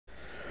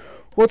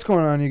What's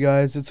going on, you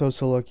guys? It's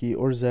Also Lucky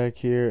or Zach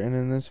here, and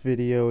in this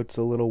video it's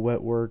a little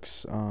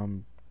Wetworks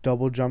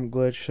double jump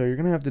glitch. So you're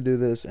gonna have to do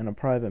this in a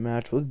private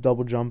match with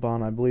double jump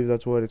on. I believe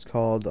that's what it's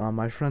called.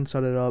 My friend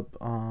set it up.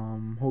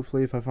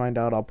 Hopefully if I find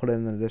out, I'll put it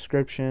in the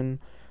description.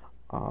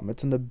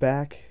 It's in the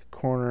back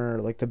corner,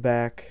 like the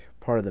back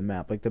part of the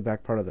map, like the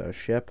back part of the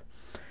ship,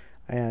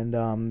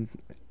 and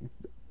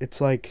it's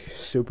like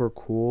super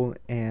cool.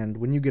 And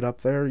when you get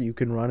up there, you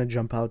can run and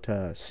jump out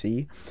to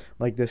sea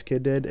like this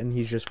kid did, and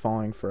he's just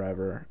falling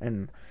forever.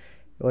 And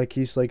like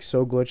he's like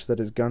so glitched that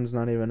his gun's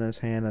not even in his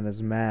hand, and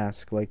his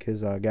mask, like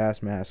his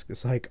gas mask,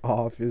 is like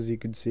off, as you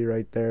can see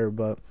right there.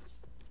 But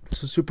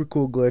it's a super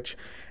cool glitch,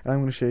 and I'm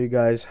going to show you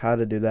guys how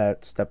to do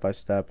that step by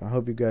step. I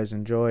hope you guys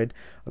enjoyed.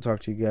 I'll talk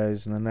to you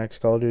guys in the next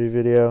Call of Duty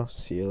video.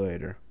 See you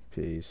later.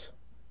 Peace.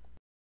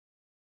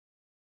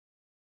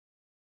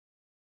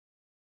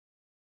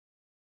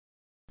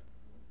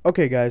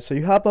 Okay guys, so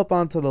you hop up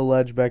onto the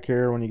ledge back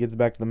here when you get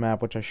back to the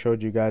map, which I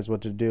showed you guys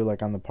what to do,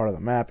 like on the part of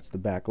the map. It's the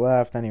back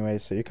left. Anyway,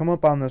 so you come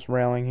up on this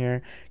railing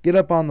here, get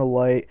up on the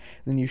light,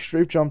 then you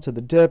strafe jump to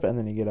the dip, and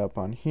then you get up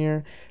on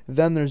here.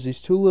 Then there's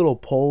these two little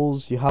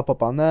poles. You hop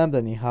up on them,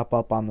 then you hop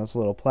up on this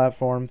little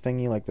platform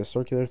thingy, like the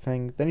circular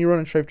thing. Then you run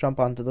and strafe jump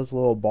onto this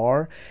little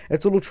bar.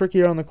 It's a little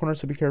trickier on the corner,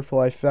 so be careful.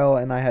 I fell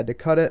and I had to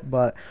cut it,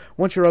 but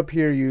once you're up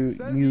here, you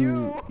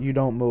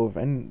don't move.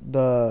 And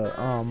the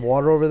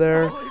water over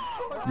there,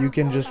 you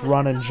can just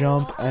run and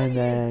jump, and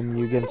then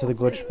you get into the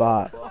glitch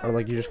spot, or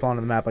like you just fall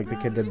into the map like the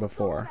kid did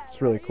before. It's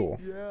really cool.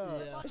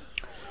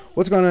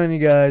 What's going on, you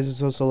guys?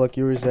 It's Also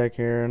Lucky or Zach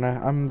here, and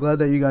I'm glad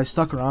that you guys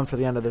stuck around for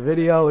the end of the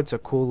video. It's a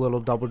cool little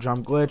double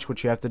jump glitch,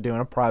 which you have to do in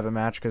a private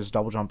match because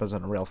double jump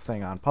isn't a real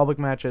thing on public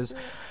matches.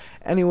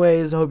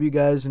 Anyways, I hope you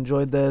guys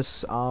enjoyed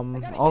this.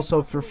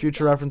 Also, for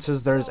future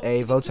references, there's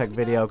a Votech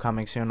video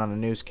coming soon on a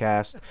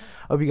newscast.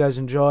 Hope you guys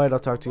enjoyed. I'll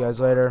talk to you guys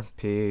later.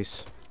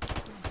 Peace.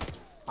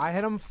 I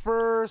hit him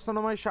first on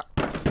my shot.